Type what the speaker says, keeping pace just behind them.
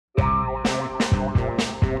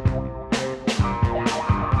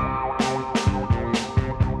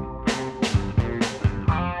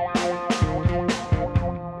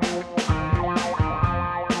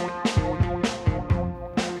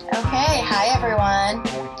everyone.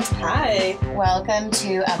 Hi. Welcome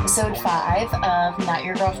to episode 5 of Not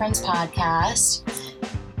Your Girlfriend's podcast.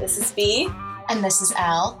 This is B. And this is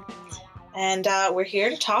L. And we're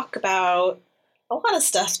here to talk about a lot of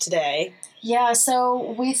stuff today. Yeah,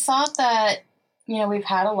 so we thought that, we've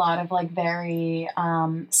had a lot of very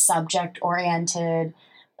subject-oriented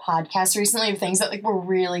podcasts recently of things that were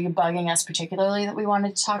really bugging us particularly that we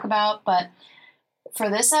wanted to talk about, but for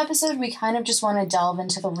this episode, we kind of just want to delve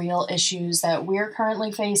into the real issues that we're currently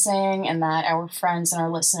facing and that our friends and our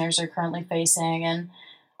listeners are currently facing, and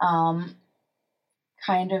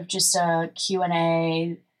kind of just a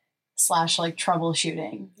Q&A /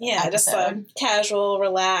 troubleshooting episode. Just casual,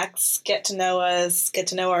 relax, get to know us, get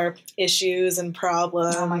to know our issues and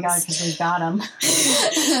problems. Oh my God, because we've got them.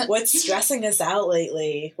 What's stressing us out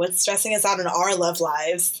lately? What's stressing us out in our love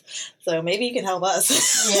lives? So maybe you can help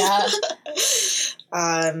us.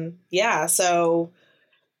 Yeah. So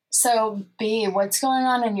B, what's going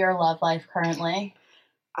on in your love life currently?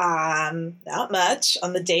 Not much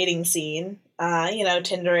on the dating scene.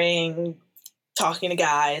 Tindering, talking to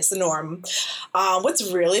guys, the norm.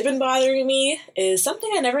 What's really been bothering me is something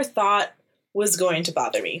I never thought was going to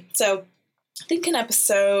bother me. So I think in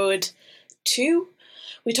episode 2,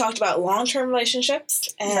 we talked about long-term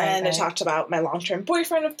relationships, and I talked about my long-term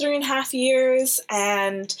boyfriend of 3.5 years,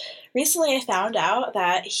 and recently I found out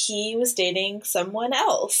that he was dating someone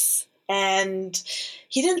else, and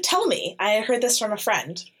he didn't tell me. I heard this from a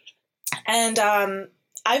friend, and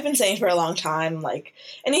I've been saying for a long time,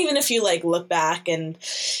 and even if you, look back and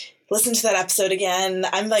listen to that episode again,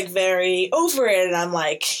 I'm, very over it, and I'm,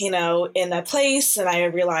 in a place, and I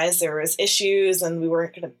realized there was issues, and we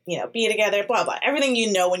weren't going to, be together, blah, blah. Everything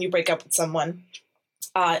you know when you break up with someone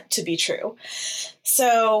to be true.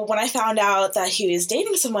 So when I found out that he was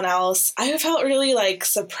dating someone else, I felt really,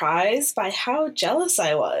 surprised by how jealous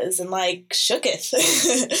I was, and, shooketh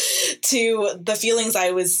to the feelings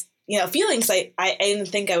I was, feelings I didn't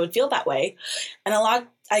think I would feel that way. And a lot,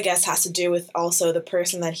 I guess, has to do with also the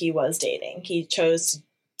person that he was dating. He chose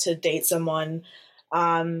to date someone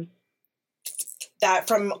that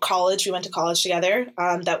from college, we went to college together,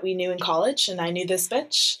 that we knew in college, and I knew this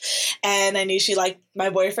bitch, and I knew she liked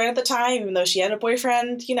my boyfriend at the time, even though she had a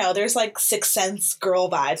boyfriend. There's Sixth Sense girl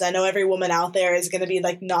vibes. I know every woman out there is going to be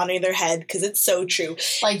nodding their head because it's so true.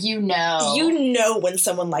 You know when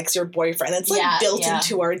someone likes your boyfriend. It's built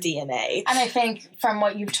into our DNA. And I think from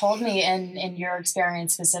what you've told me in your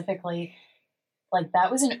experience specifically,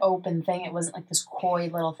 that was an open thing. It wasn't this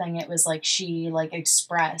coy little thing. It was she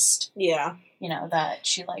expressed. Yeah. That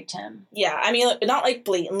she liked him. Yeah, I mean, not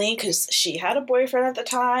blatantly, because she had a boyfriend at the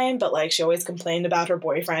time, but she always complained about her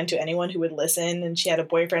boyfriend to anyone who would listen, and she had a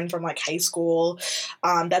boyfriend from high school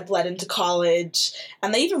that bled into college,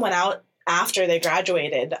 and they even went out after they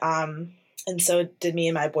graduated, and so did me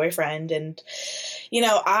and my boyfriend, and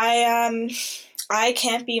I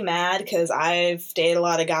can't be mad because I've dated a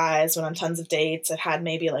lot of guys, went on tons of dates. I've had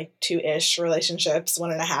maybe 2-ish relationships,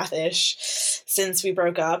 1.5-ish since we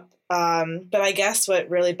broke up. But I guess what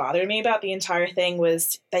really bothered me about the entire thing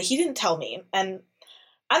was that he didn't tell me. And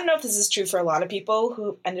I don't know if this is true for a lot of people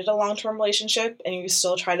who ended a long-term relationship and you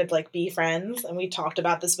still try to be friends. And we talked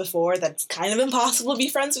about this before, that it's kind of impossible to be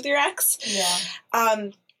friends with your ex.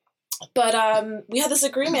 Yeah. But we had this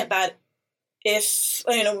agreement that if,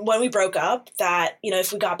 when we broke up, that,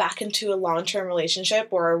 if we got back into a long-term relationship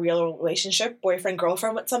or a real relationship, boyfriend,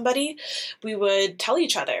 girlfriend with somebody, we would tell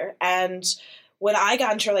each other. And when I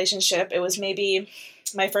got into a relationship, it was maybe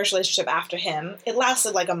my first relationship after him. It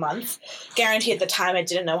lasted a month. Guaranteed at the time, I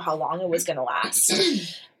didn't know how long it was going to last.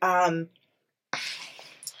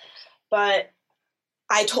 But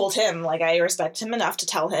I told him, I respect him enough to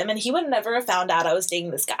tell him, and he would never have found out I was dating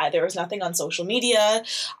this guy. There was nothing on social media.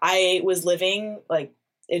 I was living,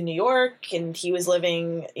 in New York, and he was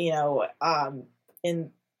living,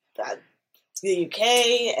 in the UK,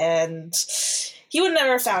 and he would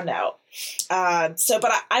never have found out.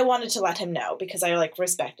 But I wanted to let him know because I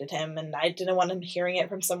respected him, and I didn't want him hearing it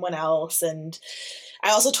from someone else. And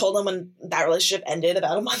I also told him when that relationship ended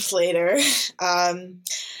about a month later.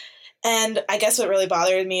 And I guess what really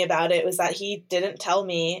bothered me about it was that he didn't tell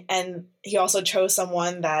me, and he also chose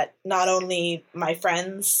someone that not only my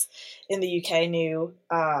friends in the UK knew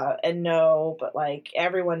and know, but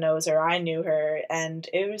everyone knows her. I knew her, and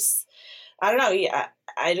it was, I don't know,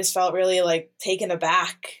 I just felt really taken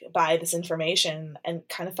aback by this information and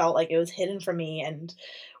kind of felt like it was hidden from me. And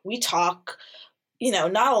we talk,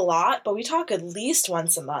 not a lot, but we talk at least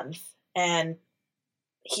once a month, and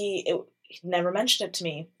he never mentioned it to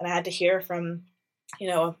me, and I had to hear from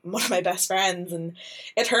one of my best friends, and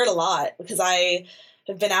it hurt a lot because I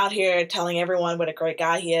have been out here telling everyone what a great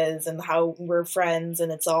guy he is and how we're friends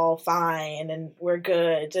and it's all fine and we're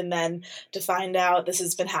good. And then to find out this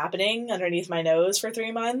has been happening underneath my nose for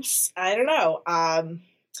 3 months, I don't know.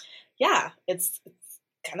 Yeah, it's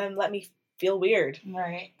kind of let me feel weird.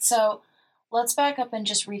 Right. So let's back up and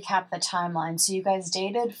just recap the timeline. So you guys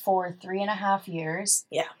dated for 3.5 years.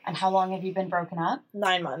 Yeah. And how long have you been broken up?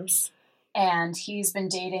 9 months. And he's been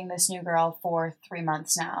dating this new girl for 3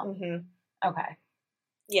 months now. Mm-hmm. Okay.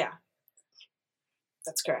 Yeah.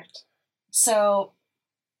 That's correct. So,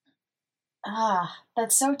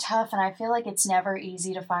 that's so tough. And I feel like it's never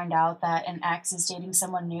easy to find out that an ex is dating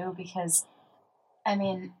someone new because, I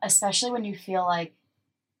mean, especially when you feel like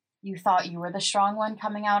you thought you were the strong one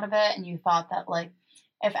coming out of it and you thought that, like,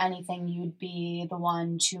 if anything, you'd be the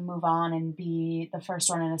one to move on and be the first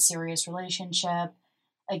one in a serious relationship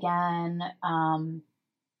again.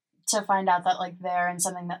 To find out that, like, they're in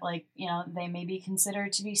something that, like, you know, they may be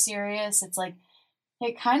considered to be serious, it's like,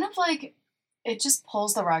 it kind of, like, it just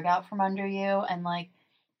pulls the rug out from under you and, like,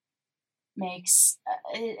 makes,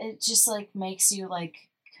 it just, like, makes you, like,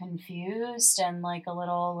 confused and, like, a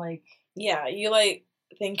little, like... Yeah, you, like,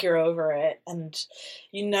 think you're over it and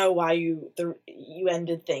you know why you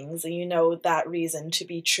ended things and you know that reason to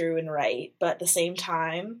be true and right, but at the same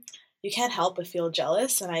time you can't help but feel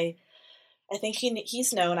jealous. And I think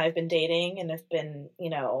he's known I've been dating and have been, you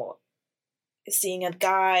know, seeing other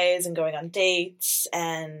guys and going on dates,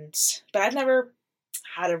 but I've never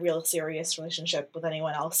had a real serious relationship with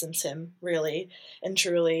anyone else since him, really and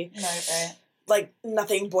truly. Right. Like,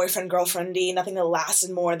 nothing boyfriend, girlfriendy, nothing that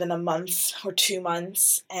lasted more than a month or 2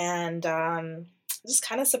 months. And just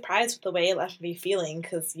kind of surprised with the way it left me feeling,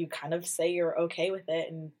 because you kind of say you're okay with it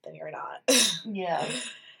and then you're not. Yeah.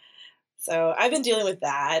 So I've been dealing with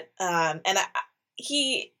that. And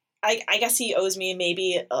I guess he owes me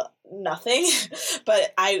maybe nothing,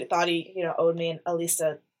 but I thought he, you know, owed me at least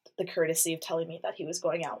the courtesy of telling me that he was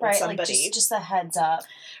going out with somebody. Like just the heads up.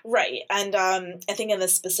 Right. And I think in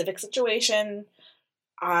this specific situation,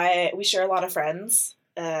 we share a lot of friends,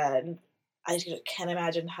 and I can't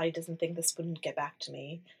imagine how he doesn't think this wouldn't get back to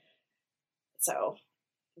me. So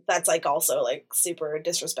that's, like, also, like, super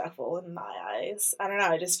disrespectful in my eyes. I don't know.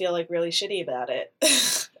 I just feel, like, really shitty about it.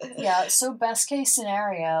 Yeah. So best case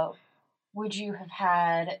scenario, would you have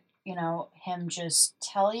had, you know, him just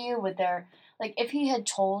tell you? Would there, like, if he had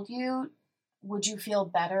told you, would you feel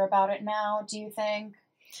better about it now, do you think?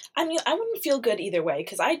 I mean, I wouldn't feel good either way,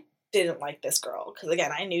 because I didn't like this girl. Because,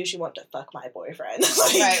 again, I knew she wanted to fuck my boyfriend.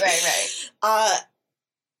 Like, right.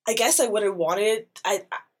 I guess I would have wanted...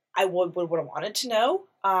 I would have wanted to know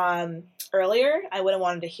earlier. I would have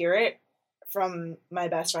wanted to hear it from my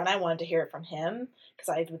best friend. I wanted to hear it from him, because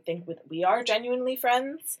I would think we are genuinely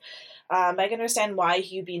friends. I can understand why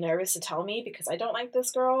he'd be nervous to tell me, because I don't like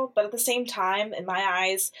this girl. But at the same time, in my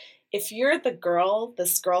eyes, if you're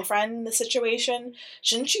this girlfriend in the situation,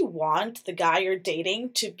 shouldn't you want the guy you're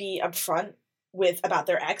dating to be upfront about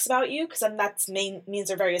their ex about you? Because then means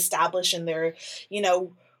they're very established and they're, you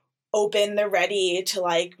know, open, they're ready to,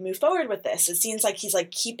 like, move forward with this. It seems like he's, like,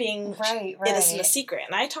 keeping this in a secret.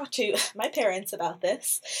 And I talked to my parents about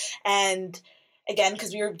this, and again,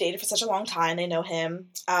 because we were dated for such a long time, they know him.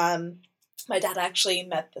 My dad actually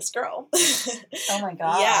met this girl. Oh my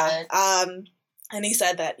god. Yeah. And he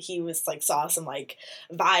said that he was, like, saw some, like,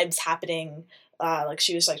 vibes happening, like,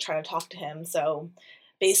 she was, like, trying to talk to him. So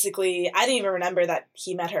basically, I didn't even remember that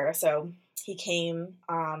he met her. So he came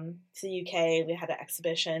to the UK. We had an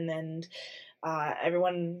exhibition, and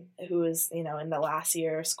everyone who was, you know, in the last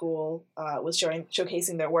year of school was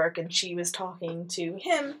showcasing their work, and she was talking to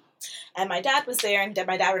him, and my dad was there, and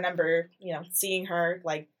my dad remember, you know, seeing her,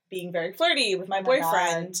 like, being very flirty with my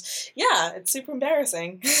boyfriend. God. Yeah, it's super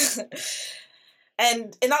embarrassing.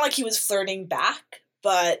 And not like he was flirting back,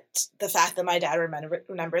 but the fact that my dad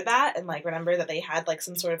remembered that, and, like, remember that they had, like,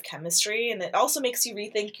 some sort of chemistry, and it also makes you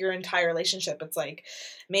rethink your entire relationship. It's like,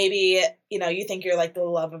 maybe, you know, you think you're, like, the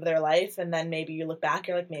love of their life, and then maybe you look back,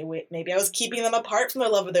 you're like, maybe I was keeping them apart from the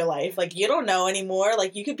love of their life. Like, you don't know anymore.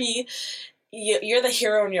 Like, you could be, you're the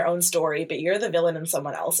hero in your own story, but you're the villain in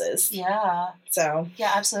someone else's. Yeah. So.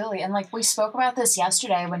 Yeah, absolutely. And, like, we spoke about this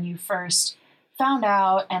yesterday when you first found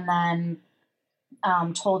out, and then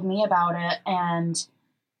told me about it, and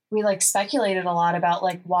we, like, speculated a lot about,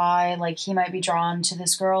 like, why, like, he might be drawn to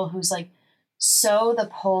this girl who's, like, so the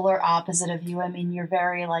polar opposite of you. I mean, you're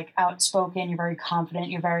very, like, outspoken, you're very confident,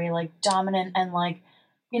 you're very, like, dominant, and, like,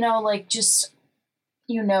 you know, like, just,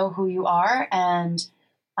 you know who you are, and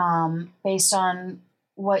based on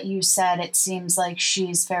what you said, it seems like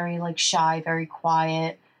she's very, like, shy, very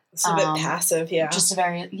quiet, It's a bit passive, yeah. Just a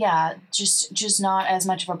very, just not as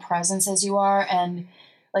much of a presence as you are. And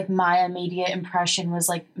like my immediate impression was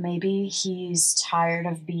like maybe he's tired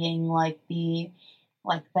of being like the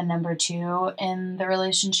number two in the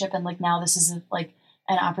relationship, and like now this is like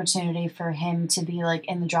an opportunity for him to be like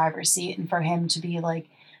in the driver's seat and for him to be like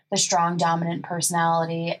the strong dominant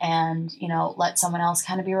personality and, you know, let someone else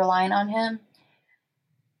kind of be reliant on him.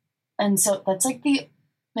 And so that's like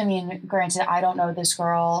granted, I don't know this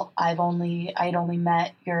girl. I'd only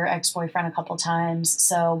met your ex-boyfriend a couple times,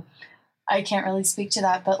 so I can't really speak to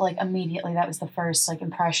that, but like immediately that was the first like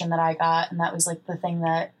impression that I got, and that was like the thing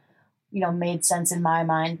that, you know, made sense in my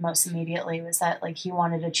mind most immediately, was that like he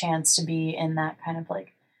wanted a chance to be in that kind of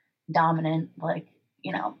like dominant, like,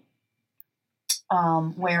 you know,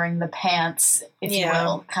 wearing the pants, if you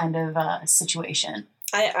will, kind of situation.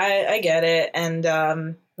 I get it,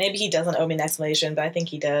 and maybe he doesn't owe me an explanation, but I think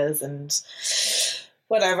he does, and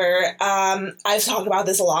whatever. I've talked about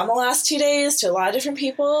this a lot in the last 2 days to a lot of different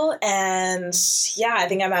people, and yeah, I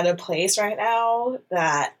think I'm at a place right now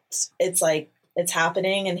that it's like, it's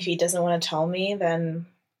happening, and if he doesn't want to tell me, then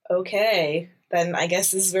okay, then I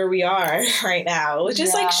guess this is where we are right now, which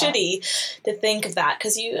is like shitty to think of that,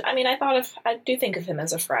 because I do think of him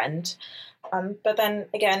as a friend, but then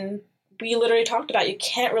again, we literally talked about you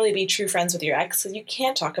can't really be true friends with your ex, because you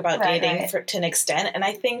can't talk about dating to an extent, and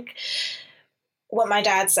I think what my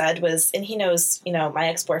dad said was, and he knows, you know, my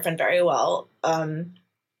ex-boyfriend very well,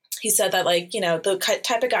 he said that, like, you know, the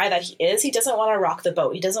type of guy that he is, he doesn't want to rock the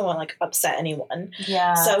boat. He doesn't want to, like, upset anyone.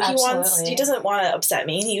 Yeah, so he doesn't want to upset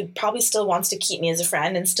me. And he probably still wants to keep me as a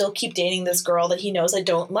friend and still keep dating this girl that he knows I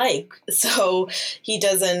don't like. So he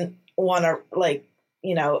doesn't want to, like,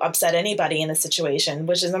 you know, upset anybody in a situation,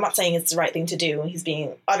 which is, I'm not saying it's the right thing to do. He's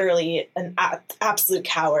being utterly an absolute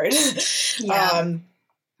coward. Yeah.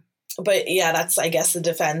 But yeah, that's, I guess, the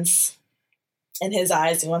defense. In his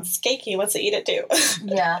eyes, he wants cake, he wants to eat it too.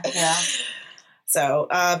 Yeah. So,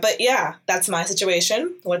 but yeah, that's my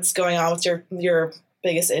situation. What's going on with your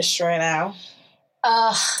biggest ish right now?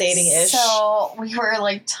 Dating ish. So we were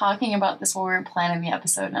like talking about this while we were planning the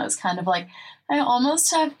episode, and I was kind of like, I almost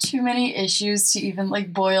have too many issues to even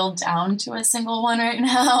like boil down to a single one right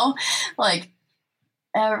now. Like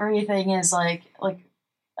everything is like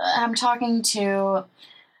I'm talking to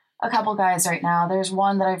a couple guys right now. There's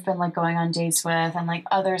one that I've been like going on dates with, and like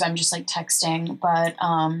others I'm just like texting, but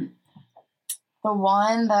the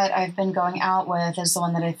one that I've been going out with is the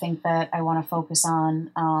one that I think that I want to focus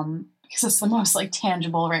on, because it's the most like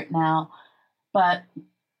tangible right now. But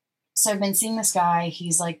so I've been seeing this guy.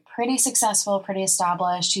 He's like pretty successful, pretty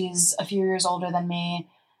established. He's a few years older than me.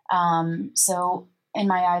 So in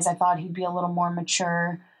my eyes, I thought he'd be a little more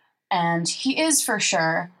mature, and he is for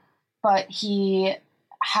sure, but he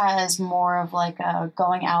has more of like a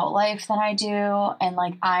going out life than I do. And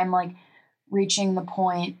like, I'm like reaching the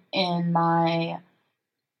point in my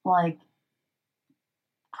like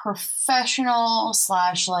professional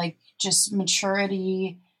 / like just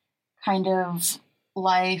maturity kind of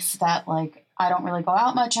life that like I don't really go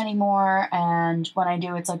out much anymore. And when I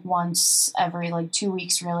do, it's like once every like 2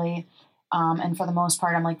 weeks really. And for the most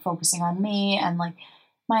part, I'm like focusing on me and like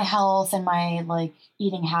my health and my like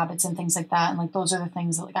eating habits and things like that. And like those are the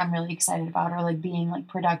things that like I'm really excited about, or like being like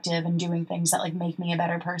productive and doing things that like make me a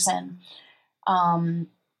better person. And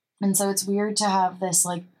so it's weird to have this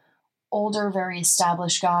like older, very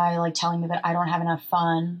established guy like telling me that I don't have enough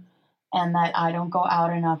fun and that I don't go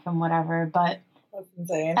out enough and whatever. But that's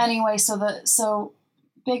insane. Anyway, so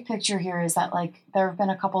big picture here is that like there have been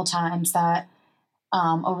a couple times that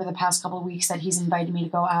over the past couple of weeks that he's invited me to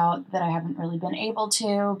go out that I haven't really been able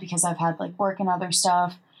to because I've had like work and other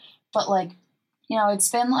stuff. But like, you know, it's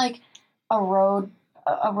been like a road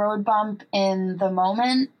bump in the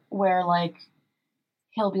moment where like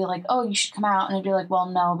he'll be like, oh, you should come out. And I'd be like, well,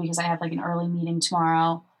 no, because I have like an early meeting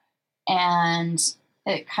tomorrow. And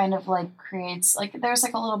it kind of like creates like, there's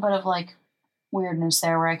like a little bit of like weirdness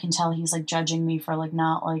there where I can tell he's like judging me for like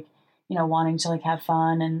not like, you know, wanting to like have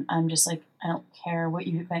fun. And I'm just like, I don't care what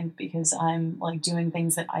you think because I'm like doing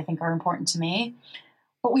things that I think are important to me.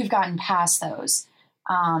 But we've gotten past those.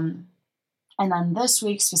 And then this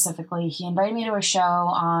week specifically, he invited me to a show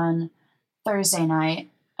on Thursday night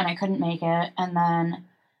and I couldn't make it. And then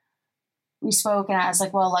we spoke and I was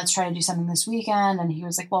like, well, let's try to do something this weekend. And he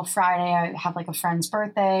was like, well, Friday I have like a friend's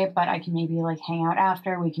birthday, but I can maybe like hang out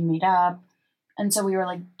after, we can meet up. And so we were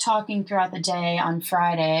like talking throughout the day on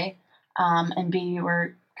Friday. And B, you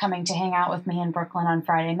were coming to hang out with me in Brooklyn on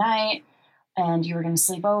Friday night and you were going to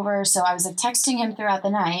sleep over. So I was like texting him throughout the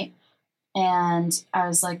night and I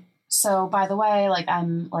was like, so by the way, like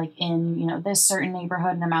I'm like in, you know, this certain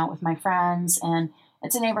neighborhood and I'm out with my friends and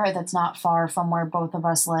it's a neighborhood that's not far from where both of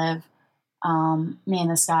us live, me and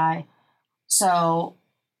this guy. So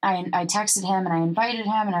I texted him and I invited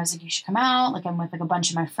him and I was like, you should come out. Like I'm with like a bunch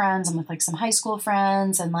of my friends. I'm with like some high school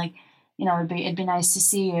friends and like, you know, it'd be nice to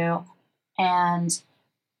see you. And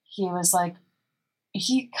he was like,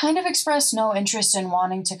 he kind of expressed no interest in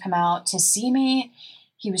wanting to come out to see me.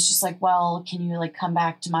 He was just like, well, can you like come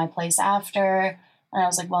back to my place after? And I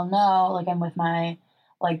was like, well, no, like I'm with my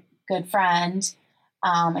like good friend,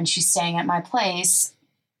 and she's staying at my place.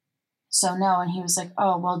 So no. And he was like,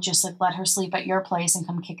 oh, well, just like let her sleep at your place and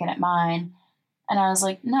come kick it at mine. And I was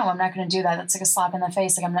like, no, I'm not going to do that. That's like a slap in the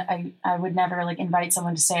face. Like I would never like invite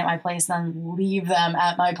someone to stay at my place and then leave them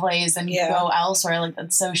at my place and go elsewhere. Like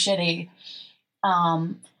that's so shitty.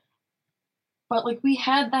 But like we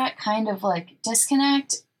had that kind of like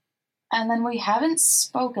disconnect and then we haven't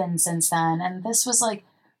spoken since then. And this was like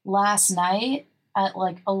last night at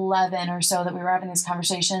like 11 or so that we were having this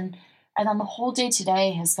conversation. And then the whole day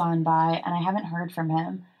today has gone by and I haven't heard from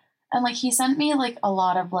him. And like he sent me like a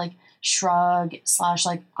lot of like shrug /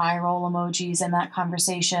 like eye roll emojis in that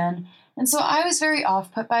conversation. And so I was very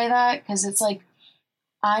off put by that because it's like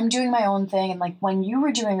I'm doing my own thing. And like when you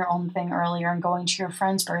were doing your own thing earlier and going to your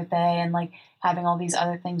friend's birthday and like having all these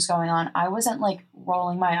other things going on, I wasn't like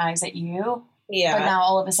rolling my eyes at you. Yeah. But now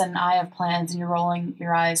all of a sudden I have plans and you're rolling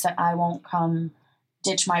your eyes that I won't come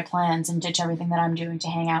ditch my plans and ditch everything that I'm doing to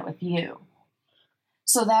hang out with you.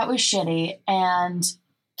 So that was shitty. And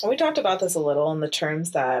we talked about this a little in the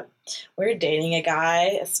terms that when you're dating a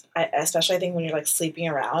guy, especially I think when you're like sleeping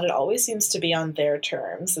around, it always seems to be on their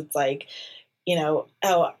terms. It's like, you know,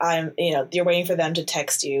 oh, you're waiting for them to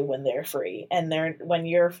text you when they're free, and when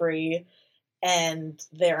you're free and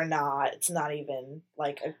they're not, it's not even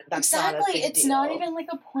like that's exactly. Not a big it's deal. Not even like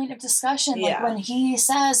a point of discussion. Yeah. Like when he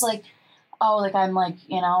says like, oh, like I'm like,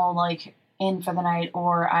 you know, like in for the night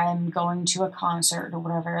or I'm going to a concert or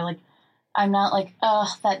whatever, like I'm not like,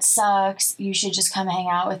 oh, that sucks. You should just come hang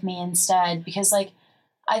out with me instead. Because like,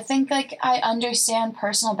 I think like I understand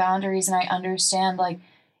personal boundaries and I understand like,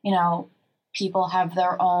 you know, people have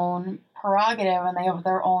their own prerogative and they have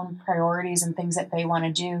their own priorities and things that they want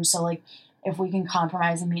to do. So like, if we can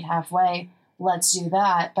compromise and meet halfway, let's do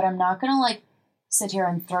that. But I'm not going to like sit here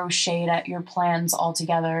and throw shade at your plans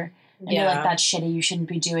altogether and be like, that's shitty. You shouldn't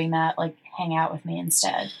be doing that. Like hang out with me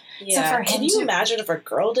instead. Yeah. So for him, can you imagine if a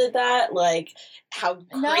girl did that? Like how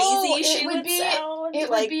crazy she would sound? It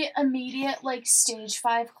would be immediate like stage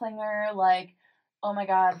 5 clinger. Like, oh my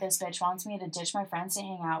God, this bitch wants me to ditch my friends to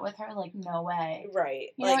hang out with her. Like, no way. Right.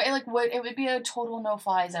 You know, it would be a total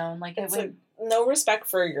no-fly zone. Like it would. No respect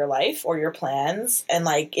for your life or your plans, and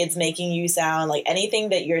like it's making you sound like anything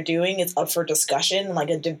that you're doing is up for discussion,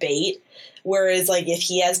 like a debate. Whereas like if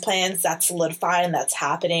he has plans, that's solidified and that's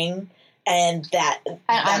happening. And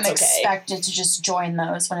I'm expected to just join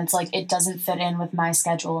those when it's like it doesn't fit in with my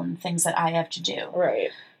schedule and things that I have to do.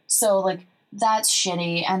 Right. So like that's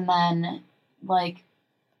shitty. And then like,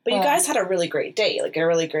 but you guys had a really great date, like a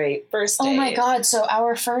really great first date. Oh my God! So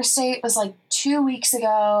our first date was like 2 weeks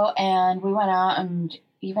ago, and we went out. And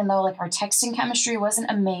even though like our texting chemistry wasn't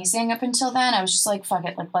amazing up until then, I was just like, "Fuck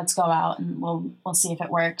it, like let's go out and we'll see if it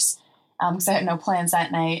works." Because I had no plans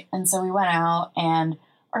that night, and so we went out and.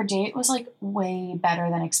 Our date was like way better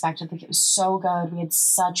than expected. Like it was so good. We had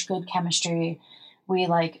such good chemistry. We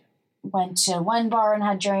like went to one bar and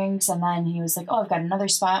had drinks, and then he was like, "Oh, I've got another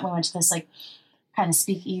spot." And we went to this like kind of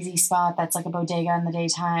speakeasy spot that's like a bodega in the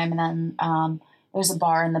daytime, and then there's a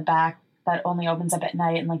bar in the back that only opens up at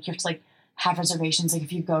night, and like you have to like have reservations. Like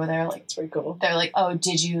if you go there, like it's pretty cool. They're like, "Oh,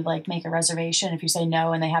 did you like make a reservation?" If you say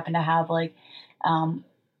no, and they happen to have like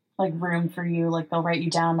room for you, like they'll write you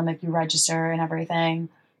down, they'll make you register and everything.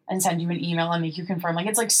 And send you an email and make you confirm. Like,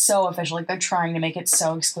 it's, like, so official. Like, they're trying to make it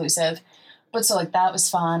so exclusive. But so, like, that was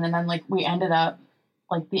fun. And then, like, we ended up,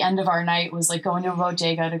 like, the end of our night was, like, going to a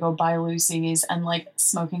bodega to go buy Lucy's and, like,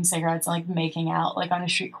 smoking cigarettes and, like, making out, like, on a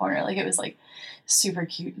street corner. Like, it was, like, super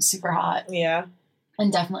cute and super hot. Yeah.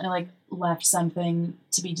 And definitely, like, left something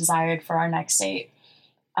to be desired for our next date.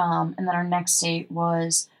 And then our next date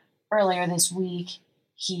was earlier this week.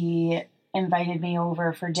 He invited me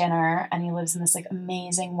over for dinner, and he lives in this like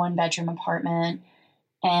amazing 1-bedroom apartment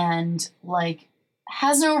and like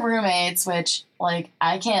has no roommates, which like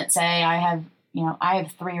I can't say I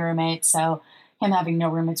have 3 roommates. So him having no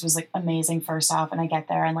roommates was like amazing first off. And I get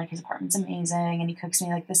there and like his apartment's amazing and he cooks me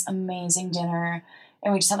like this amazing dinner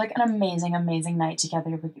and we just had like an amazing, amazing night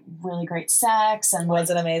together with really great sex. And was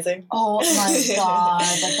it amazing? Oh my God.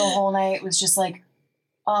 Like the whole night was just like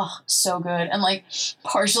Oh, so good. And like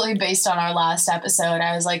partially based on our last episode,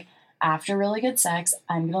 I was like, after really good sex,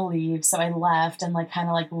 I'm gonna leave. So I left and like kind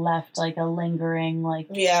of like left like a lingering like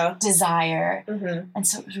desire. Mm-hmm. And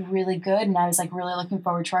so it was really good. And I was like really looking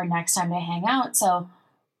forward to our next time to hang out. So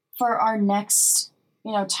for our next,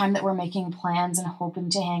 time that we're making plans and hoping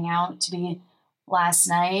to hang out to be last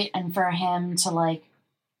night, and for him to like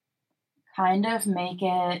kind of make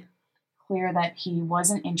it clear that he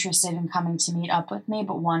wasn't interested in coming to meet up with me,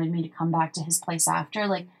 but wanted me to come back to his place after,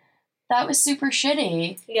 like, that was super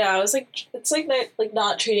shitty. Yeah, I was like, it's like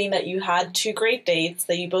not treating that you had 2 great dates,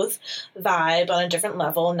 that you both vibe on a different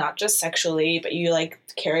level, not just sexually, but you like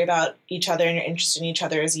care about each other and you're interested in each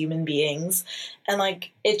other as human beings. And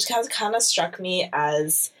like, it has kind of struck me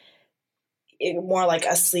as more like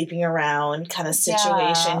a sleeping around kind of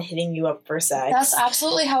situation, hitting you up for sex. That's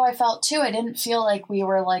absolutely how I felt too. I didn't feel like we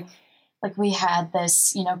were like we had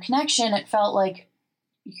this, connection. It felt like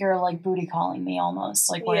you're like booty calling me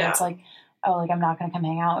almost, like where it's like, oh, like I'm not gonna come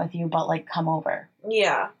hang out with you, but like come over.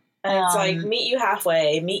 Yeah. And it's like, meet you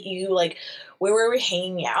halfway, meet you like where we were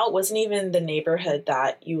hanging out wasn't even the neighborhood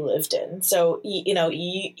that you lived in. So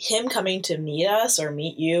him coming to meet us or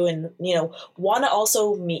meet you, and want to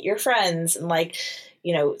also meet your friends and like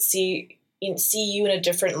see you in a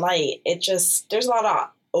different light. It just, there's a lot of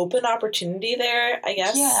open opportunity there, I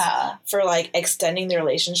guess, for like extending the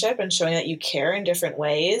relationship and showing that you care in different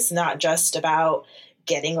ways, not just about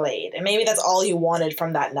getting laid. And maybe that's all he wanted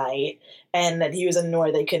from that night, and that he was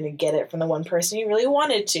annoyed they couldn't get it from the one person he really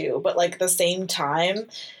wanted to. But like at the same time,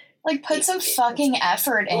 like put some fucking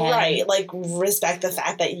effort in. Right. Like respect the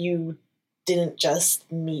fact that you didn't just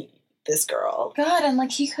meet this girl. God, and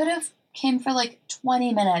like he could have came for like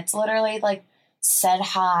 20 minutes, literally like said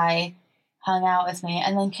hi, hung out with me,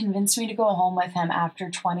 and then convinced me to go home with him after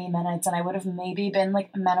 20 minutes. And I would have maybe been like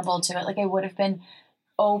amenable to it. Like I would have been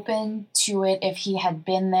open to it if he had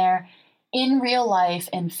been there in real life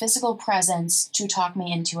in physical presence to talk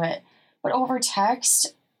me into it. But over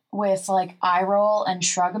text with like eye roll and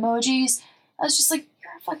shrug emojis, I was just like,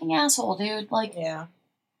 you're a fucking asshole, dude. Like,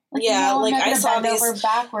 like I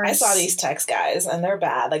saw these text guys and they're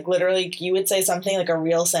bad. Like literally you would say something like a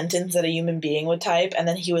real sentence that a human being would type, and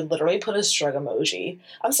then he would literally put a shrug emoji.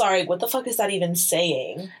 I'm sorry, what the fuck is that even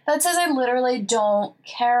saying? That says I literally don't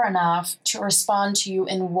care enough to respond to you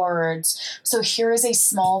in words. So here is a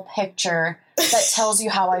small picture that tells you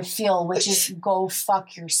how I feel, which is go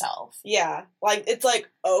fuck yourself. Yeah. Like, it's like,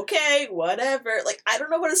 okay, whatever. Like, I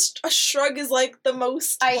don't know what a shrug is like the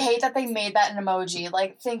most. I hate that they made that an emoji.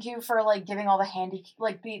 Like, thank you for, like, giving all the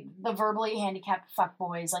the verbally handicapped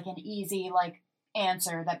fuckboys, like, an easy, like,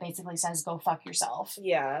 answer that basically says go fuck yourself.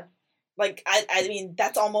 Yeah. Like, I mean,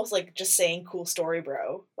 that's almost like just saying cool story,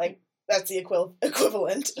 bro. Like, that's the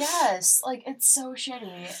equivalent. Yes. Like, it's so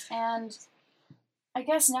shitty. And I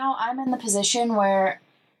guess now I'm in the position where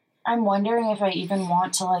I'm wondering if I even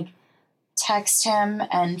want to, like, text him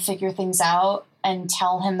and figure things out and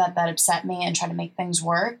tell him that upset me and try to make things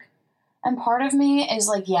work. And part of me is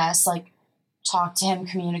like, yes, like, talk to him,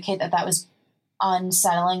 communicate that was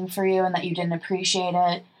unsettling for you and that you didn't appreciate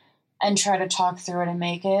it, and try to talk through it and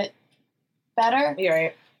make it better. You're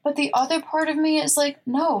right. But the other part of me is like,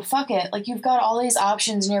 no, fuck it. Like, you've got all these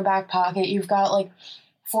options in your back pocket. You've got, like,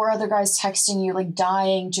 4 other guys texting you, like,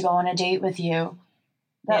 dying to go on a date with you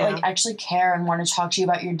that, like, actually care and want to talk to you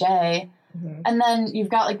about your day. Mm-hmm. And then you've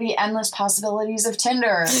got, like, the endless possibilities of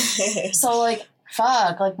Tinder. So, like,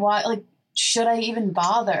 fuck. Like, why? Like, should I even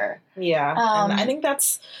bother? Yeah. And I think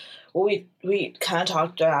that's what we kind of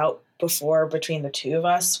talked about before between the two of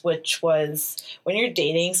us, which was when you're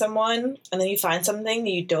dating someone and then you find something that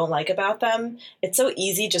you don't like about them, it's so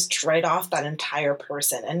easy just to write off that entire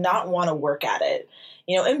person and not want to work at it.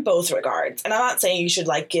 In both regards. And I'm not saying you should,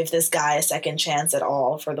 like, give this guy a second chance at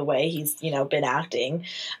all for the way he's, been acting.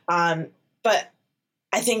 But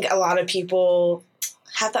I think a lot of people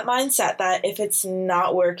have that mindset that if it's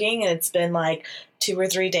not working and it's been, like, 2 or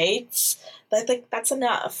 3 dates, that's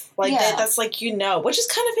enough. Like, that's, like, which is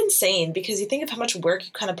kind of insane because you think of how much work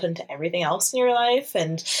you kind of put into everything else in your life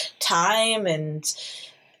and time, and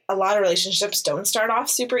a lot of relationships don't start off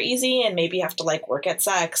super easy, and maybe you have to, like, work at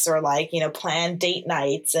sex or, like, plan date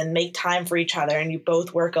nights and make time for each other, and you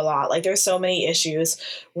both work a lot. Like, there's so many issues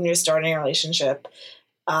when you're starting a relationship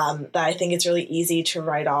that I think it's really easy to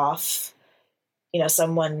write off,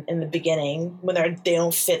 someone in the beginning when they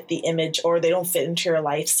don't fit the image or they don't fit into your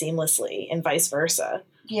life seamlessly, and vice versa.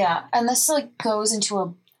 Yeah, and this, like, goes into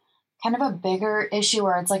a kind of a bigger issue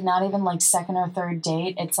where it's, like, not even, like, second or third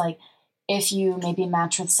date. It's, like, if you maybe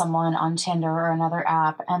match with someone on Tinder or another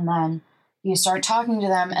app and then you start talking to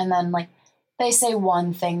them and then, like, they say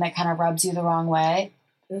one thing that kind of rubs you the wrong way,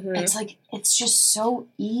 Mm-hmm. it's like, it's just so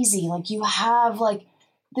easy. Like, you have, like,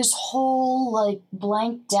 this whole, like,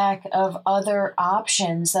 blank deck of other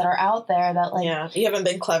options that are out there that, like... Yeah, you haven't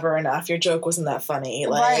been clever enough. Your joke wasn't that funny.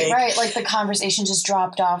 Like, right. Like, the conversation just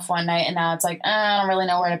dropped off one night, and now it's like, I don't really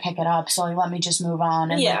know where to pick it up, so, like, let me just move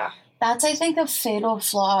on. And, yeah. like, that's, I think, a fatal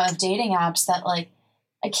flaw of dating apps that, like,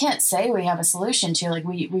 I can't say we have a solution to. Like,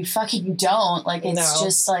 we fucking don't. Like, it's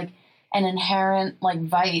just, like, an inherent, like,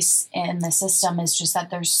 vice in the system is just that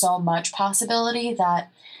there's so much possibility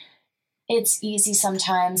that it's easy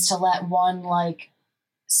sometimes to let one, like,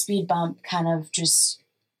 speed bump kind of just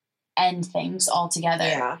end things altogether.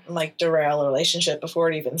 Yeah, and, like, derail a relationship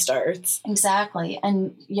before it even starts. Exactly.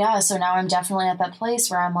 And, yeah, so now I'm definitely at that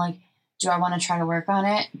place where I'm like, do I want to try to work on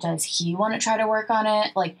it? Does he want to try to work on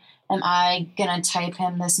it? Like, am I going to type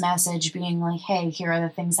him this message being like, hey, here are the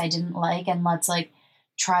things I didn't like, and let's, like,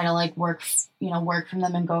 try to, like, work from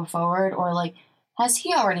them and go forward? Or, like, has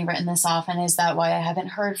he already written this off, and is that why I haven't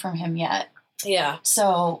heard from him yet? Yeah.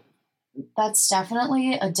 So that's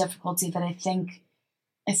definitely a difficulty that I think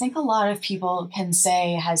a lot of people can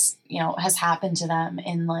say has happened to them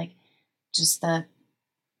in, like, just the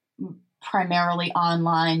primarily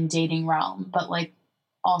online dating realm, but, like,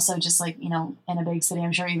 also just, like, in a big city,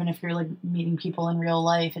 I'm sure even if you're, like, meeting people in real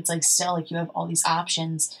life, it's, like, still, like, you have all these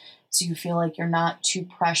options, so you feel like you're not too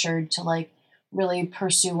pressured to, like, really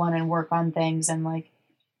pursue one and work on things and, like,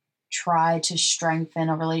 try to strengthen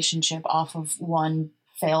a relationship off of one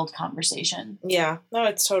failed conversation. Yeah, no,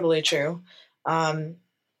 it's totally true. It kind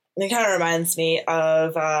of reminds me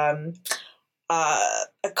of a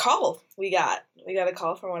call we got. We got a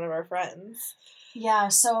call from one of our friends. Yeah,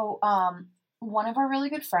 so one of our really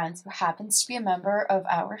good friends who happens to be a member of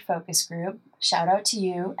our focus group, shout out to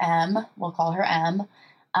you, M, we'll call her M,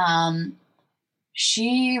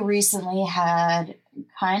 she recently had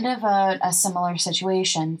kind of a similar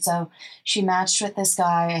situation. So she matched with this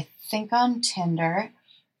guy, I think on Tinder,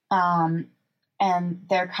 and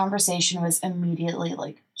their conversation was immediately,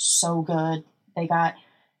 like, so good. They got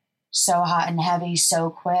so hot and heavy so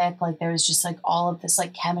quick. Like, there was just, like, all of this,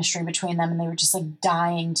 like, chemistry between them, and they were just, like,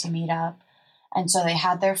 dying to meet up. And so they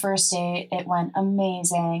had their first date. It went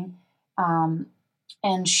amazing.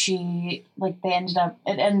 And she, like,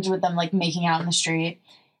 it ended with them, like, making out in the street,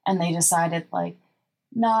 and they decided, like,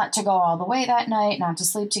 not to go all the way that night, not to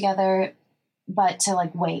sleep together, but to,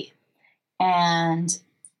 like, wait. And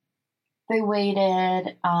they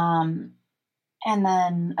waited, and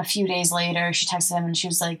then a few days later, she texted him and she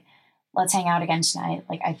was like, let's hang out again tonight.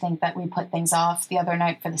 Like, I think that we put things off the other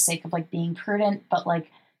night for the sake of, like, being prudent, but, like,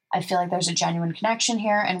 I feel like there's a genuine connection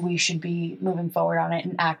here and we should be moving forward on it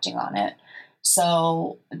and acting on it.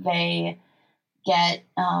 So they get,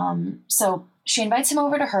 so she invites him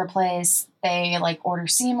over to her place. They, like, order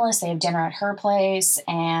Seamless. They have dinner at her place,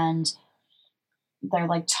 and they're,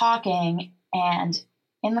 like, talking, and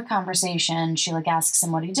in the conversation, she, like, asks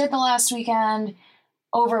him what he did the last weekend,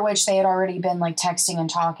 over which they had already been, like, texting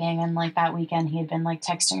and talking, and, like, that weekend he had been, like,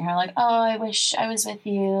 texting her, like, oh, I wish I was with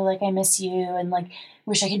you, like, I miss you, and, like,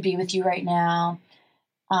 wish I could be with you right now.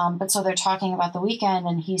 But so they're talking about the weekend,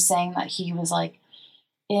 and he's saying that he was, like,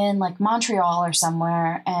 in, like, Montreal or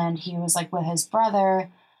somewhere, and he was, like, with his brother,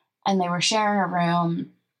 and they were sharing a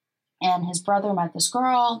room, and his brother met this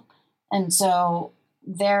girl, and so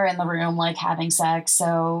they're in the room, like, having sex,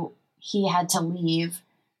 so he had to leave,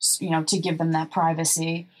 to give them that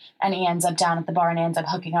privacy, and he ends up down at the bar and ends up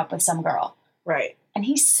hooking up with some girl. Right. And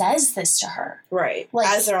he says this to her. Right. Like,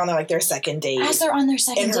 as they're on their second date. As they're on their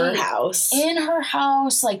second date. In her house. In her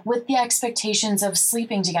house, like, with the expectations of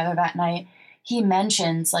sleeping together that night. He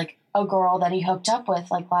mentions, like, a girl that he hooked up with,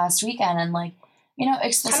 like, last weekend, and, like,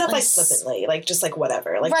 explicitly. Kind of, like, flippantly, like, just, like,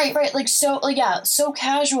 whatever. Like, right. Like, so, like, yeah, so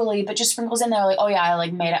casually, but just sprinkles in there, like, oh, yeah, I,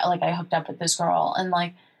 like, made it, like, I hooked up with this girl. And,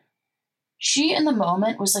 like, she, in the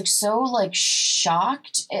moment, was, like, so, like,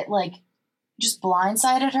 shocked. It, like, just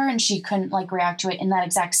blindsided her, and she couldn't, like, react to it in that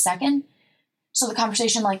exact second. So the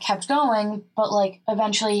conversation, like, kept going, but, like,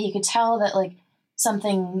 eventually he could tell that, like,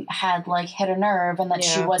 something had, like, hit a nerve, and that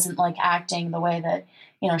she wasn't, like, acting the way that,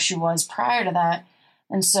 she was prior to that.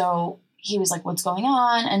 And so he was like, what's going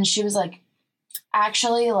on? And she was like,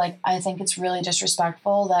 actually, like, I think it's really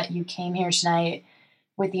disrespectful that you came here tonight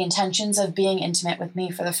with the intentions of being intimate with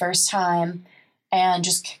me for the first time, and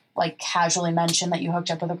just, like, casually mentioned that you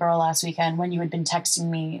hooked up with a girl last weekend when you had been texting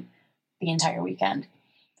me the entire weekend.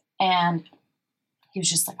 And he was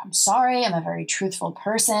just like, I'm sorry. I'm a very truthful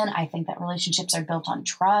person. I think that relationships are built on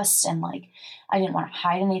trust, and like, I didn't want to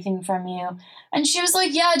hide anything from you. And she was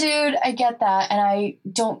like, yeah, dude, I get that. And I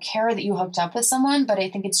don't care that you hooked up with someone, but I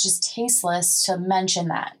think it's just tasteless to mention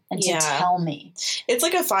that and to tell me. It's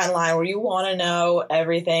like a fine line where you want to know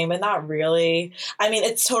everything, but not really. I mean,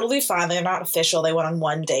 it's totally fine. They're not official. They went on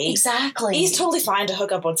one date. Exactly. He's totally fine to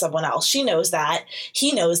hook up with someone else. She knows that.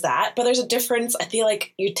 He knows that. But there's a difference. I feel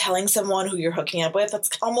like you're telling someone who you're hooking up with. That's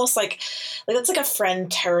almost like that's like a friend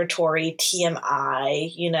territory,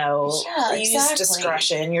 TMI, you know. Yeah, Use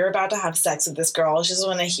discretion. You're about to have sex with this girl. She doesn't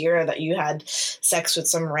want to hear that you had sex with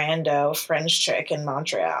some rando French chick in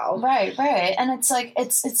Montreal. Right. And it's like,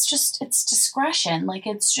 it's discretion. Like,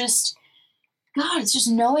 it's just, God, it's just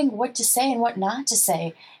knowing what to say and what not to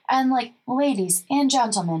say. And like, ladies and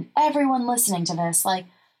gentlemen, everyone listening to this, like,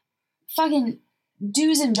 fucking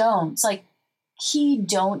do's and don'ts. Like,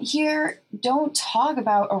 don't talk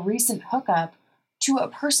about a recent hookup to a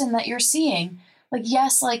person that you're seeing. Like,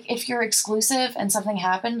 yes, like, if you're exclusive and something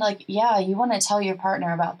happened, like, yeah, you want to tell your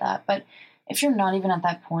partner about that. But if you're not even at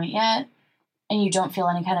that point yet, and you don't feel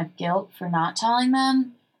any kind of guilt for not telling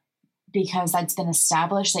them because that's been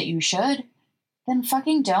established that you should, then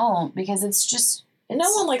fucking don't, because it's just...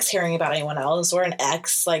 No one likes hearing about anyone else or an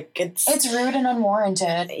ex. Like, it's rude and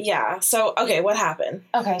unwarranted. Yeah. So, okay, what happened?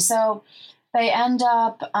 Okay, so they end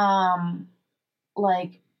up,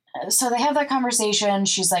 so they have that conversation.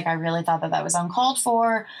 She's like, I really thought that was uncalled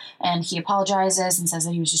for. And he apologizes and says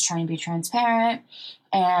that he was just trying to be transparent.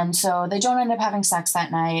 And so they don't end up having sex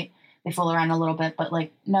that night. They fool around a little bit, but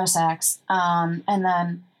like no sex. And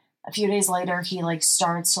then a few days later, he like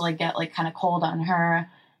starts to like get like kind of cold on her.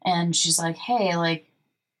 And she's like, hey, like,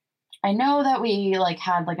 I know that we like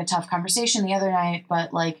had like a tough conversation the other night,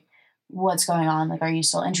 but like, what's going on? Like, are you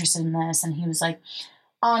still interested in this? And he was like,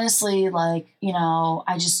 honestly, like, you know,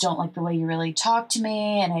 I just don't like the way you really talk to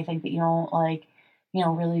me. And I think that you don't like, you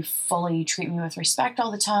know, really fully treat me with respect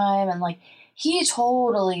all the time. And like, he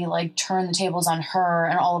totally like turned the tables on her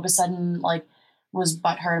and all of a sudden like was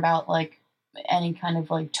butthurt about like any kind of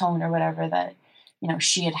like tone or whatever that, you know,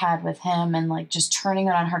 she had with him, and like just turning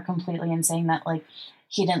it on her completely and saying that like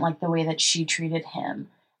he didn't like the way that she treated him.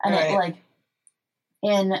 And it like,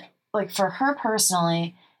 in like for her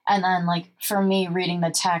personally, and then like for me reading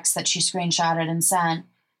the text that she screenshotted and sent,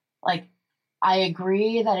 like I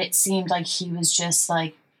agree that it seemed like he was just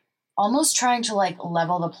like almost trying to like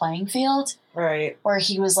level the playing field. Right. Where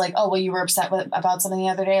he was like, oh, well, you were upset about something the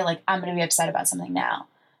other day. Like, I'm going to be upset about something now.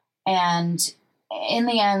 And in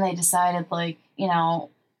the end, they decided like, you know,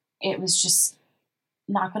 it was just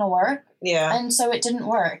not going to work. Yeah. And so it didn't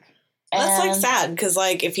work. That's like sad because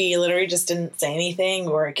like if he literally just didn't say anything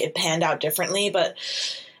or it panned out differently. But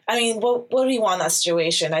I mean, what do you want in that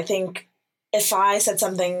situation? I think if I said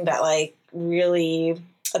something that like really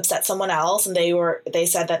upset someone else and they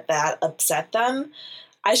said that upset them,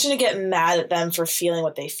 I shouldn't get mad at them for feeling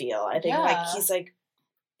what they feel. I think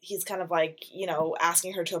he's kind of like, you know,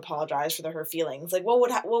 asking her to apologize for her feelings. Like, what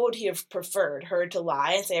would he have preferred? Her to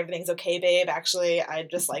lie and say everything's okay, babe. Actually, I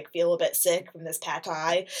just like feel a bit sick from this pad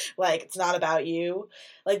thai. Like, it's not about you.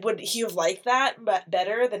 Like, would he have liked that but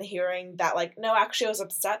better than hearing that? Like, no, actually, I was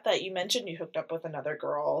upset that you mentioned you hooked up with another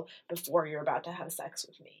girl before you're about to have sex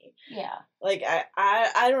with me. Yeah. Like,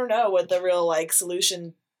 I don't know what the real like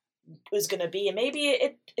solution was going to be, and maybe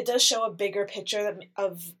it does show a bigger picture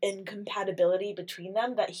of incompatibility between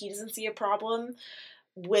them, that he doesn't see a problem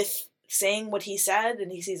with saying what he said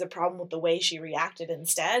and he sees a problem with the way she reacted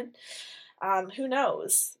instead. Who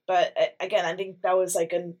knows? But again, I think that was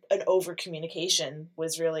like an over communication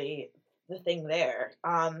was really the thing there.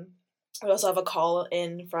 We also have a call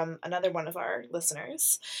in from another one of our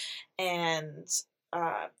listeners, and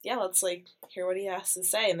let's like hear what he has to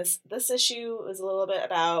say. And this issue is a little bit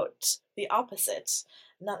about the opposite,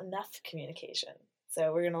 not enough communication.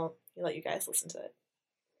 So we're gonna let you guys listen to it.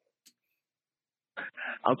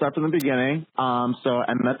 I'll start from the beginning. So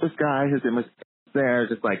I met this guy. His name was there,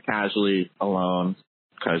 just like casually alone,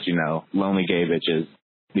 because you know, lonely gay bitches,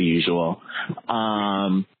 the usual.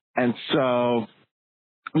 And so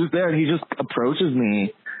he was there, and he just approaches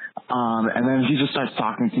me. And then he just starts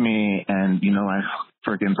talking to me, and you know, like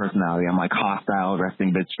freaking personality. I'm like hostile,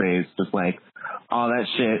 resting bitch face, just like all that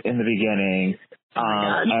shit in the beginning.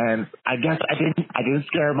 And I guess I didn't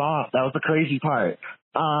scare him off. That was the crazy part.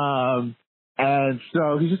 And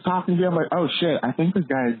so he's just talking to me. I'm like, oh shit, I think this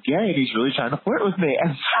guy is gay. He's really trying to flirt with me.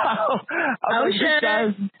 And so I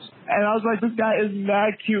was like, this guy is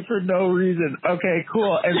mad cute for no reason. Okay,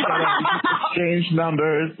 cool. And so like, we exchanged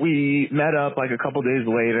numbers. We met up like a couple days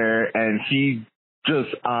later, and he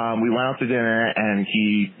we went out to dinner and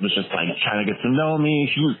he was just like trying to get to know me.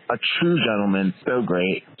 He was a true gentleman, so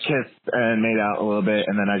great. Kissed and made out a little bit,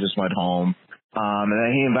 and then I just went home. And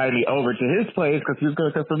then he invited me over to his place because he was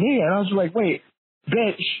going to cook for me, and I was just like, wait,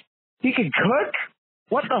 bitch, he can cook?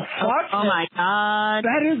 What the fuck? Oh my God.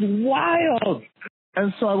 That is wild.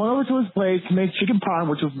 And so I went over to his place, made chicken parm,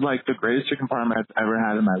 which was like the greatest chicken parm I've ever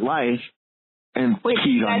had in my life, and Wait,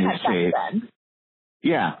 peed you guys on had his sex face. then?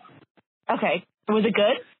 Yeah. Okay. Was it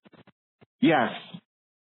good? Yes.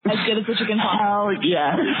 As good as the chicken parm? Hell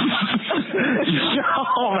yes.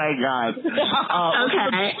 Oh my God.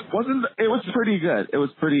 Okay. It was pretty good. It was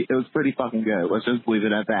pretty fucking good. Let's just leave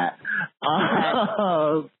it at that.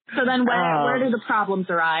 So then where do the problems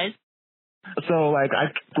arise? So like I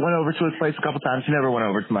went over to his place a couple times. He never went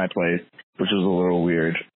over to my place, which was a little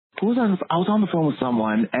weird. I was on the phone with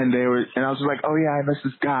someone and I was like, oh yeah, I miss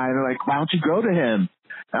this guy. And they're like, why don't you go to him?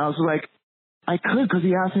 And I was like, I could, because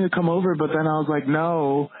he asked me to come over, but then I was like,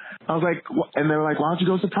 no. I was like, and they were like, why don't you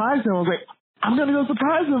go surprise him? I was like, I'm going to go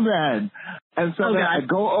surprise him then. And so then I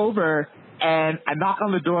go over and I knock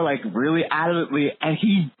on the door like really adamantly, and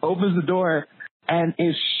he opens the door and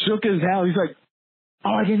is shook as hell. He's like,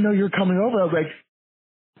 oh, I didn't know you were coming over. I was like,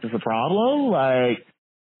 is this a problem? Like,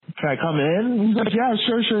 can I come in? He's like, yeah,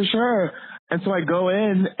 sure. And so I go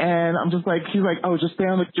in and I'm just like, he's like, oh, just stay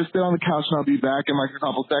on the couch and I'll be back in like a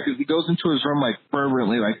couple seconds. He goes into his room like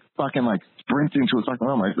fervently, like fucking like sprinting to his fucking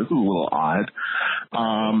room. Like, this is a little odd.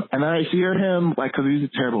 And then I hear him like, cause he's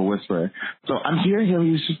a terrible whisperer. So I'm hearing him.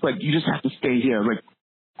 He's just like, you just have to stay here. I'm like,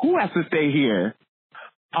 who has to stay here?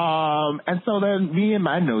 And so then me and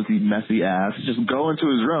my nosy, messy ass just go into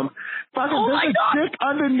his room. Fucking, there's a chick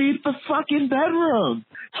underneath the fucking bedroom.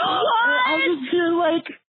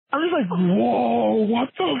 What? I'm just like, whoa, what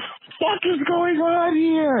the fuck is going on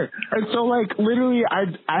here? And so like literally I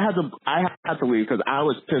had to leave because I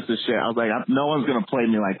was pissed as shit. I was like, no one's going to play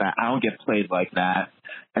me like that. I don't get played like that.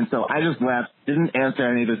 And so I just left, didn't answer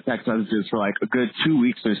any of his text messages for like a good 2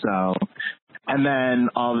 weeks or so. And then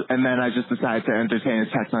I just decided to entertain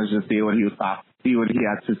his text messages, see what he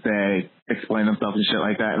had to say, explain himself and shit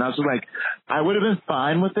like that. And I was just like, I would have been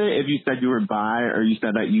fine with it if you said you were bi or you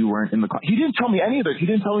said that you weren't in the closet. He didn't tell me any of this. He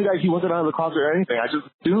didn't tell me that he wasn't out of the closet or anything. I just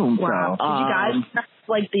assumed. Wow. So. Did you guys have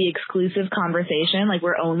like the exclusive conversation? Like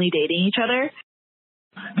we're only dating each other?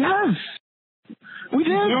 Yes. We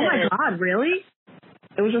did. Oh my God, really?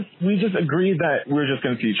 It was we just agreed that we were just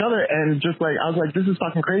going to see each other, and just like, I was like, this is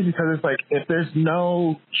fucking crazy, because it's like, if there's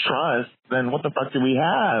no trust, then what the fuck do we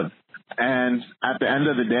have? And at the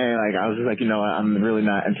end of the day, like, I was just like, you know what, I'm really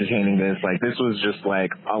not entertaining this. Like, this was just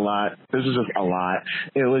like a lot. This was just a lot.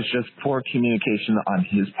 It was just poor communication on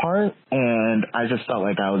his part, and I just felt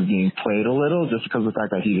like I was being played a little just because of the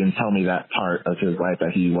fact that he didn't tell me that part of his life,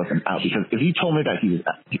 that he wasn't out. Because if he told me that he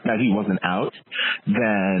wasn't out,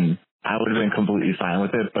 then I would have been completely fine with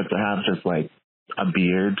it, but to have just like a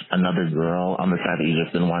beard, another girl on the side that you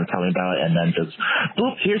just didn't want to tell me about, and then just,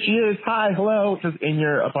 boop, here she is, hi, hello, just in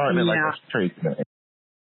your apartment, like, that's crazy.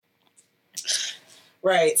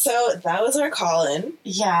 Right, so that was our call-in.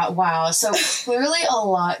 Yeah, wow. So clearly a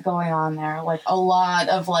lot going on there, like a lot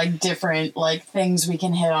of like different like things we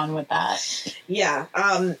can hit on with that. Yeah,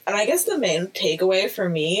 and I guess the main takeaway for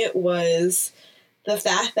me was the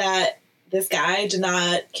fact that this guy did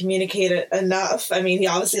not communicate it enough. I mean, he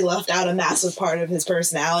obviously left out a massive part of his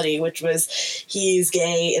personality, which was he's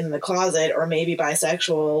gay in the closet or maybe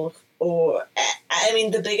bisexual. Or, I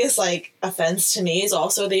mean, the biggest, like, offense to me is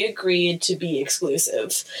also they agreed to be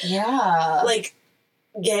exclusive. Yeah. Like,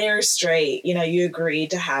 gay or straight, you know, you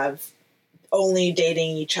agreed to have only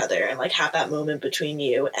dating each other and, like, have that moment between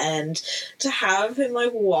you. And to have him,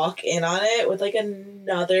 like, walk in on it with, like,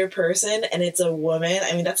 another person and it's a woman,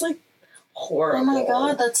 I mean, that's, like, horrible. Oh my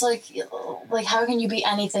God, that's like how can you be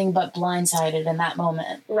anything but blindsided in that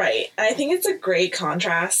moment? Right. And I think it's a great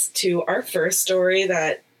contrast to our first story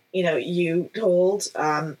that, you know, you told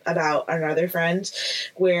about another friend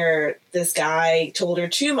where this guy told her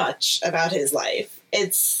too much about his life.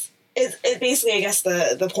 It basically, I guess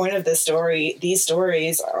the point of these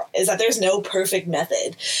stories is that there's no perfect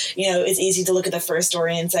method. You know, it's easy to look at the first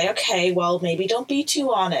story and say, okay, well, maybe don't be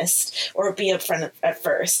too honest or be upfront at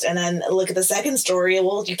first. And then look at the second story,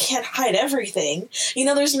 well, you can't hide everything. You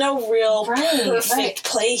know, there's no real perfect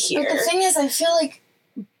play here. But the thing is, I feel like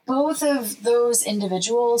both of those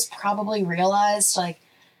individuals probably realized, like,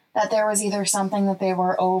 that there was either something that they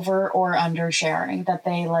were over or undersharing, that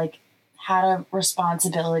they, like, had a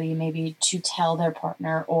responsibility maybe to tell their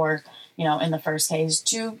partner, or, you know, in the first case,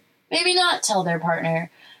 to maybe not tell their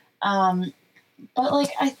partner. But,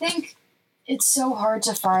 like, I think it's so hard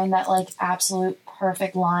to find that, like, absolute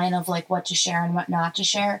perfect line of like what to share and what not to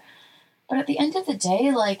share. But at the end of the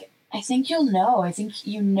day, like, I think you'll know. I think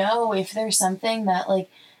you know if there's something that like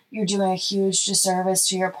you're doing a huge disservice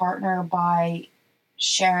to your partner by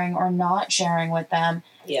sharing or not sharing with them.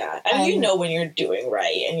 Yeah. And you know when you're doing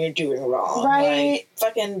right and you're doing wrong. Right. Like,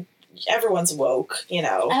 fucking everyone's woke, you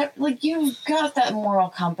know. Like, you've got that moral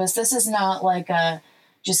compass. This is not like a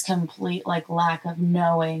just complete like lack of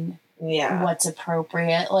knowing what's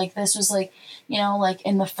appropriate. Like, this was like, you know, like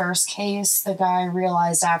in the first case, the guy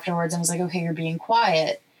realized afterwards and was like, okay, you're being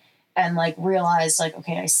quiet. And like realized like,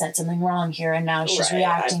 okay, I said something wrong here, and now she's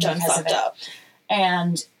reacting because of it. Up.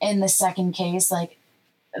 And in the second case, like,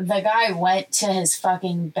 the guy went to his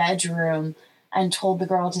fucking bedroom and told the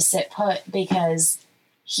girl to sit put because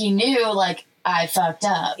he knew, like, I fucked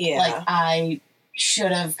up. Yeah. Like, I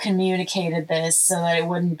should have communicated this so that it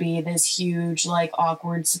wouldn't be this huge, like,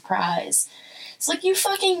 awkward surprise. It's like, you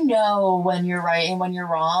fucking know when you're right and when you're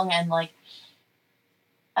wrong. And, like,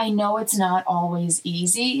 I know it's not always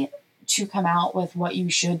easy to come out with what you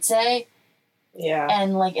should say. Yeah.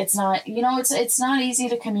 And like, it's not, you know, it's not easy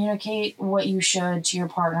to communicate what you should to your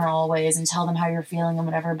partner always and tell them how you're feeling and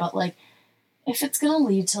whatever. But like, if it's going to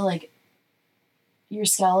lead to like your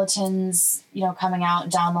skeletons, you know, coming out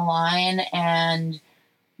down the line and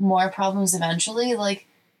more problems eventually, like,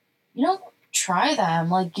 you know, try them.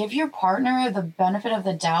 Like, give your partner the benefit of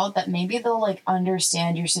the doubt that maybe they'll like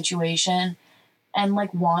understand your situation and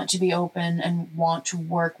like want to be open and want to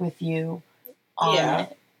work with you on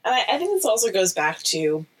it. And I think this also goes back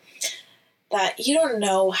to that you don't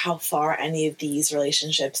know how far any of these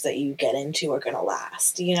relationships that you get into are going to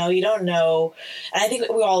last. You know, you don't know. And I think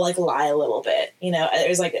we all like lie a little bit. You know,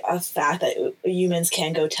 there's like a fact that humans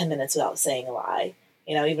can go 10 minutes without saying a lie.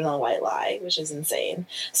 You know, even a white lie, which is insane.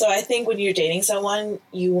 So I think when you're dating someone,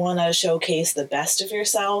 you want to showcase the best of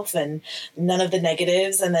yourself and none of the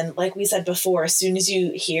negatives. And then, like we said before, as soon as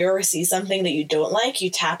you hear or see something that you don't like, you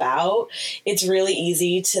tap out. It's really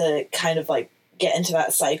easy to kind of like get into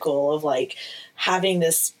that cycle of like having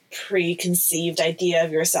this preconceived idea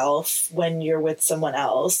of yourself when you're with someone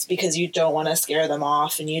else because you don't want to scare them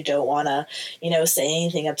off and you don't want to, you know, say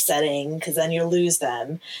anything upsetting because then you lose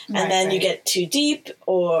them. And then you get too deep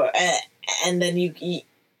and then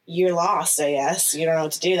you're lost, I guess. You don't know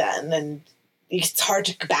what to do then. And then it's hard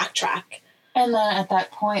to backtrack. And then at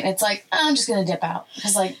that point, it's like, I'm just going to dip out.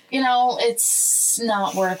 Because, like, you know, it's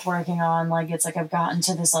not worth working on. Like, it's like I've gotten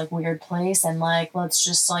to this, like, weird place. And, like, let's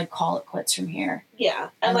just, like, call it quits from here. Yeah.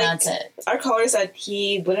 And like, that's it. Our caller said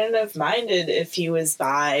he wouldn't have minded if he was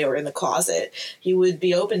bi or in the closet. He would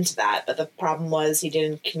be open to that. But the problem was he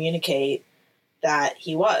didn't communicate that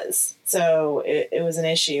he was. So it was an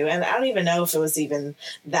issue. And I don't even know if it was even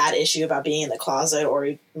that issue about being in the closet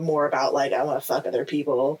or more about, like, I want to fuck other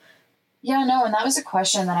people. Yeah, no, and that was a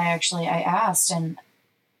question that I asked, and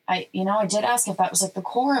I did ask if that was like the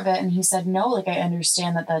core of it, and he said no. Like, I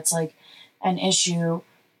understand that that's like an issue,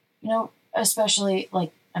 you know, especially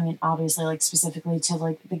like, I mean, obviously, like specifically to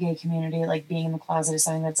like the gay community, like being in the closet is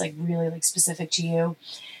something that's like really like specific to you.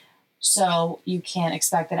 So you can't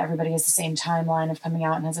expect that everybody has the same timeline of coming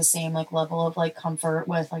out and has the same like level of like comfort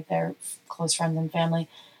with like their close friends and family.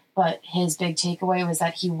 But his big takeaway was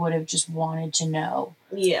that he would have just wanted to know.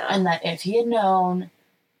 Yeah. And that if he had known,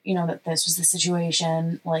 you know, that this was the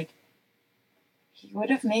situation, like, he would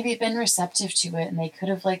have maybe been receptive to it and they could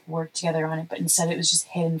have, like, worked together on it. But instead it was just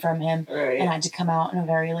hidden from him and had to come out in a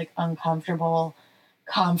very, like, uncomfortable,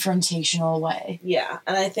 confrontational way. Yeah.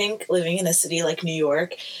 And I think living in a city like New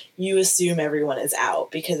York, you assume everyone is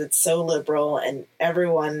out because it's so liberal and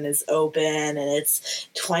everyone is open and it's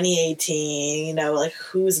 2018, you know, like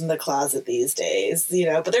who's in the closet these days, you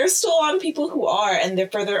know, but there's still a lot of people who are, and they're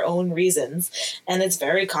for their own reasons, and it's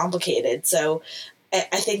very complicated. So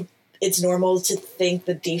I think it's normal to think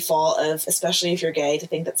the default of, especially if you're gay, to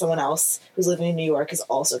think that someone else who's living in New York is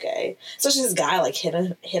also gay. Especially this guy, like, hit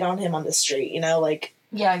on him on the street, you know, like...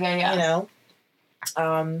 Yeah. You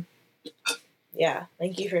know? Yeah,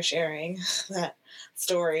 thank you for sharing that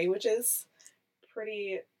story, which is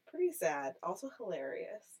pretty sad. Also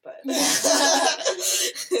hilarious, but...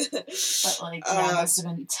 But, like, yeah, it must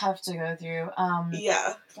have been tough to go through.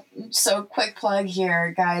 Yeah. So, quick plug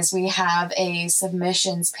here, guys. We have a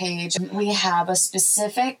submissions page. We have a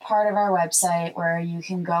specific part of our website where you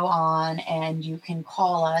can go on and you can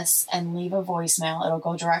call us and leave a voicemail. It'll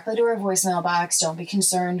go directly to our voicemail box. Don't be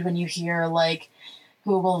concerned when you hear, like,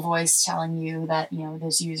 Google Voice telling you that, you know,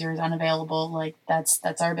 this user is unavailable. Like, that's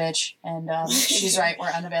our bitch, and she's right, we're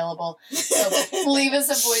unavailable. So leave us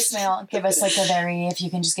a voicemail. Give us like if you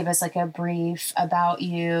can just give us like a brief about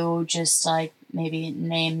you, just like maybe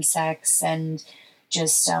name, sex, and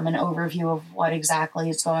just an overview of what exactly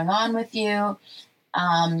is going on with you.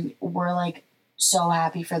 We're like so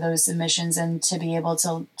happy for those submissions and to be able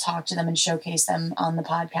to talk to them and showcase them on the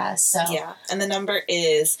podcast. So yeah, and the number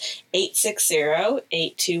is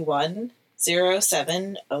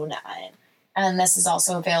 860-821-0709. And this is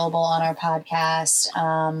also available on our podcast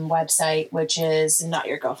website, which is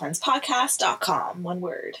notyourgirlfriendspodcast.com. One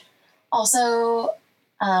word. Also,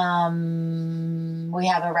 we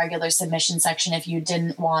have a regular submission section. If you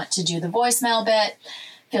didn't want to do the voicemail bit,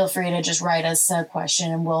 feel free to just write us a question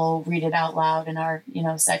and we'll read it out loud in our,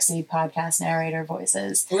 sexy podcast narrator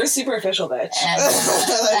voices. We're super official, bitch. And,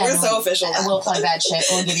 we're so official. And we'll plug that shit.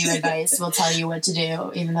 We'll give you advice. We'll tell you what to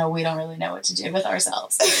do, even though we don't really know what to do with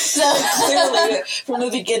ourselves. So clearly, from the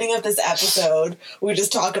beginning of this episode, we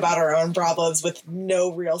just talk about our own problems with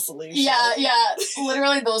no real solution. Yeah.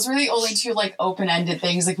 Literally, those were the only two, open-ended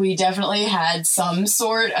things. We definitely had some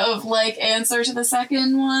sort of, answer to the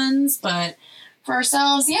second ones, but for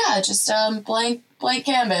ourselves, just blank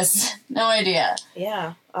canvas. No idea.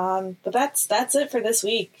 Yeah. But that's it for this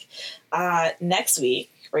week. Next week,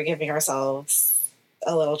 we're giving ourselves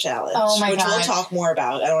a little challenge. Oh my God. Which we'll talk more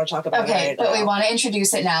about. I don't want to talk about it right but now. we want to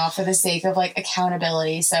introduce it now for the sake of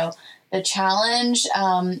accountability. So the challenge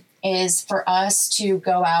is for us to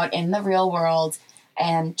go out in the real world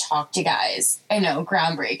and talk to guys. I know,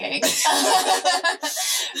 groundbreaking.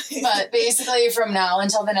 But basically from now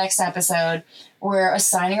until the next episode, we're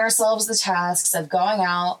assigning ourselves the tasks of going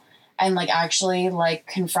out and actually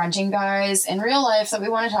confronting guys in real life that we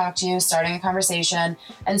want to talk to, starting a conversation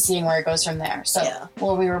and seeing where it goes from there. So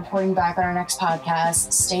we'll be reporting back on our next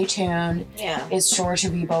podcast. Stay tuned. Yeah. It's sure to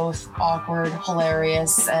be both awkward,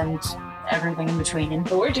 hilarious, and everything in between.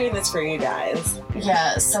 But we're doing this for you guys.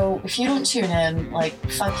 Yeah, so if you don't tune in,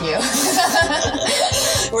 fuck you.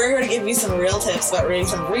 We're going to give you some real tips about reading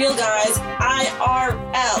some real guys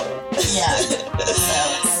IRL. Yeah.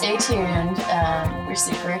 So stay tuned. We're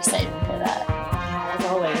super excited for that. As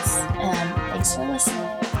always. Thanks for listening.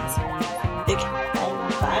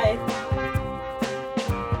 Bye.